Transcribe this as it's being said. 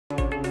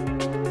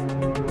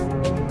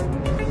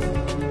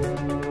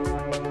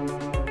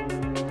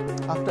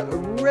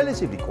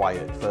relatively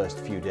quiet first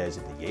few days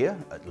of the year,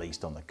 at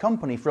least on the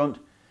company front,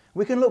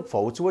 we can look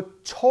forward to a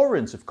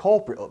torrent of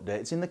corporate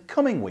updates in the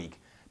coming week,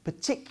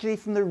 particularly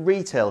from the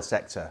retail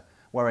sector,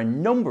 where a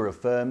number of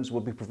firms will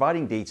be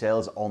providing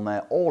details on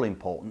their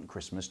all-important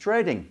Christmas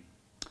trading.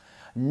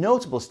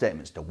 Notable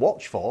statements to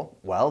watch for,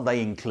 well,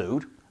 they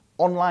include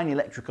online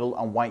electrical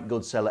and white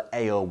goods seller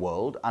AO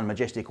World and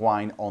Majestic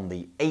Wine on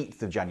the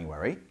 8th of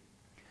January,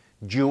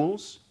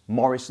 Joules,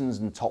 Morrisons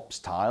and Topps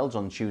Tiles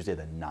on Tuesday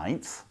the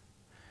 9th.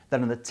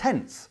 Then on the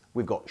 10th,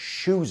 we've got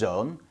Shoe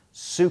Zone,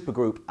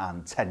 Supergroup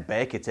and Ted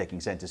Baker taking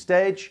centre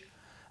stage.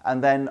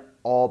 And then,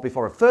 or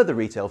before a further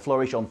retail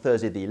flourish on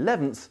Thursday the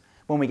 11th,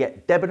 when we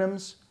get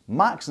Debenhams,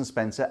 Marks &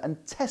 Spencer and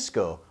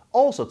Tesco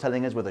also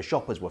telling us whether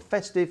shoppers were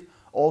festive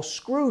or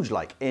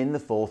Scrooge-like in the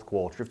fourth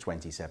quarter of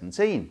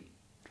 2017.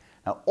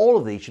 Now, all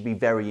of these should be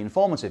very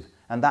informative,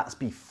 and that's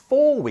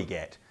before we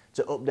get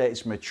to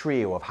updates from a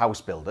trio of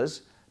house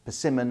builders,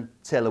 Persimmon,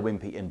 Taylor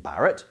Wimpey and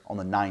Barrett on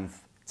the 9th,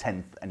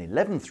 10th and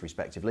 11th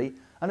respectively,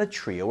 and a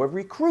trio of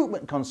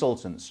recruitment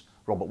consultants,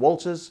 Robert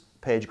Walters,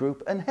 Page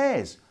Group and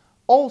Hayes,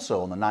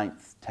 also on the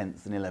 9th,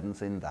 10th and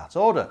 11th in that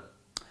order.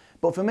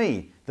 But for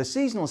me, the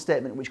seasonal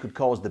statement which could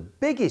cause the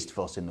biggest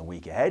fuss in the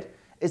week ahead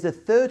is the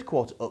third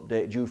quarter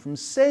update due from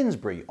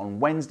Sainsbury on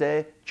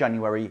Wednesday,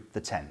 January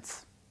the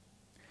 10th.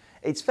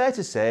 It's fair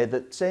to say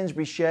that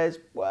Sainsbury's shares,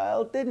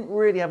 well, didn't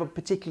really have a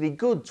particularly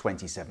good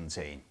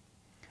 2017.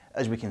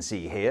 As we can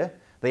see here,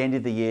 they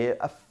ended the year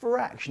a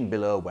fraction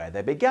below where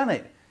they began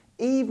it,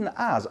 even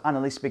as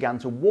analysts began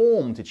to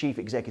warm to Chief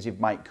Executive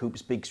Mike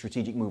Coupe's big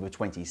strategic move of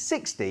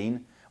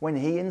 2016 when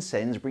he and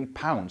Sainsbury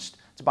pounced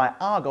to buy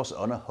Argos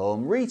owner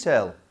Home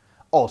Retail.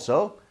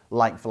 Also,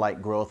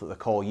 like-for-like growth at the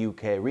core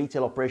UK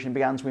retail operation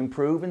began to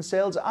improve and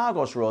sales at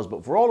Argos rose,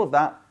 but for all of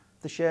that,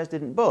 the shares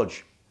didn't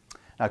budge.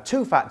 Now,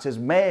 two factors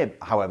may,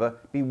 however,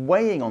 be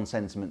weighing on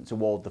sentiment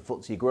toward the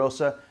FTSE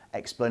grocer,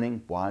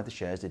 explaining why the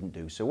shares didn't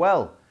do so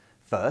well.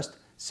 First,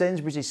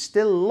 Sainsbury's is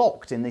still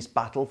locked in this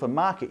battle for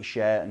market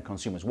share and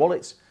consumers'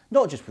 wallets,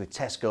 not just with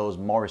Tesco's,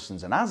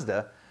 Morrisons and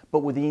Asda, but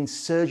with the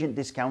insurgent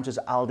discounters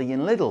Aldi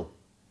and Lidl.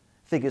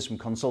 Figures from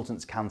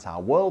consultants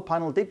Kantar World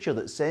Panel did show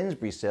that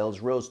Sainsbury's sales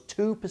rose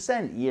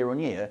 2% year on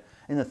year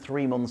in the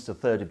 3 months to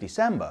 3rd of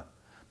December,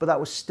 but that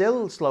was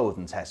still slower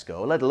than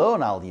Tesco, let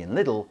alone Aldi and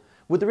Lidl,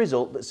 with the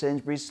result that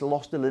Sainsbury's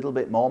lost a little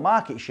bit more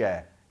market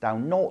share,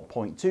 down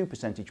 0.2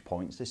 percentage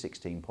points to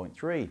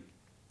 16.3.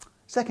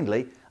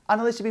 Secondly,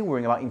 analysts have been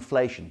worrying about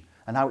inflation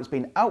and how it's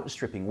been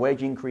outstripping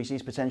wage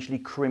increases, potentially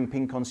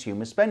crimping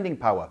consumer spending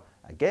power.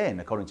 Again,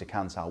 according to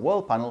Kantar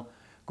World Panel,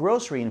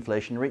 grocery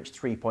inflation reached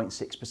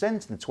 3.6% in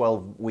the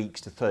 12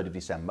 weeks to 3rd of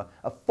December,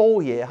 a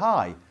 4-year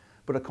high,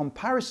 but a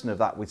comparison of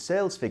that with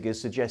sales figures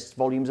suggests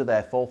volumes are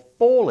therefore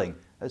falling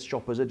as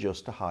shoppers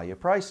adjust to higher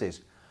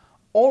prices.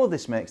 All of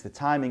this makes the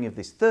timing of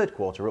this third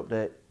quarter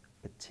update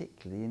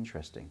particularly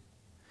interesting.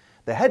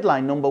 The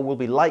headline number will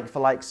be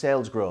like-for-like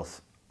sales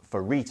growth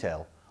for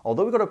retail.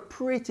 Although we've got a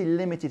pretty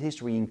limited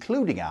history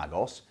including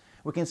Argos,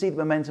 we can see that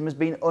momentum has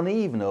been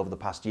uneven over the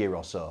past year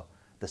or so.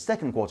 The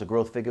second quarter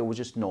growth figure was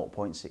just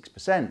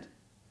 0.6%.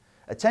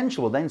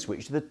 Attention will then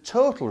switch to the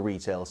total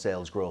retail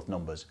sales growth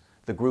numbers,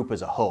 the group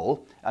as a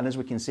whole, and as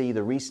we can see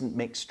the recent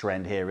mixed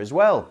trend here as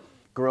well.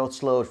 Growth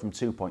slowed from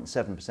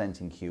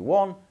 2.7% in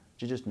Q1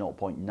 to just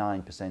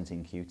 0.9%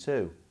 in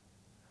Q2.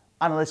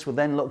 Analysts will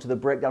then look to the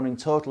breakdown in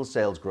total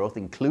sales growth,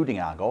 including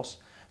Argos,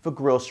 for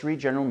grocery,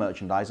 general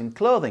merchandise and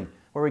clothing,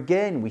 where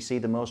again we see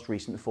the most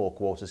recent 4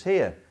 quarters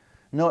here.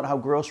 Note how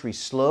grocery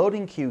slowed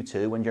in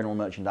Q2 when general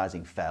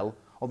merchandising fell,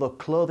 although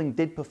clothing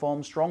did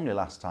perform strongly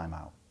last time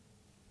out.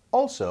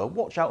 Also,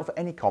 watch out for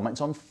any comments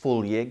on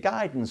full year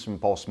guidance from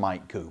boss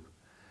Mike Coupe.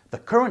 The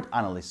current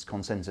analysts'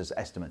 consensus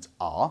estimates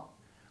are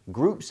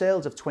group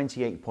sales of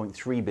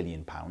 £28.3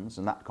 billion,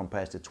 and that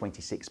compares to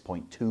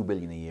 £26.2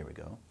 billion a year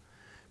ago.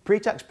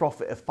 Pre-tax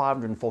profit of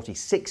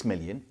 £546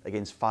 million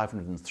against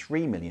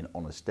 £503 million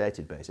on a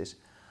stated basis,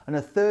 and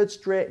a third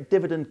straight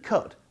dividend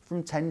cut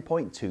from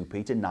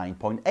 10.2p to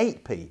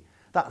 9.8p.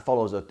 That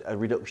follows a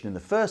reduction in the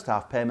first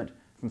half payment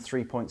from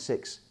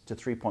 3.6 to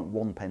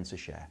 3.1 pence a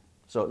share.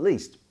 So at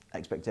least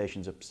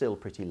expectations are still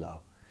pretty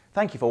low.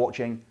 Thank you for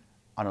watching,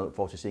 and I look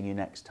forward to seeing you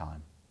next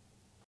time.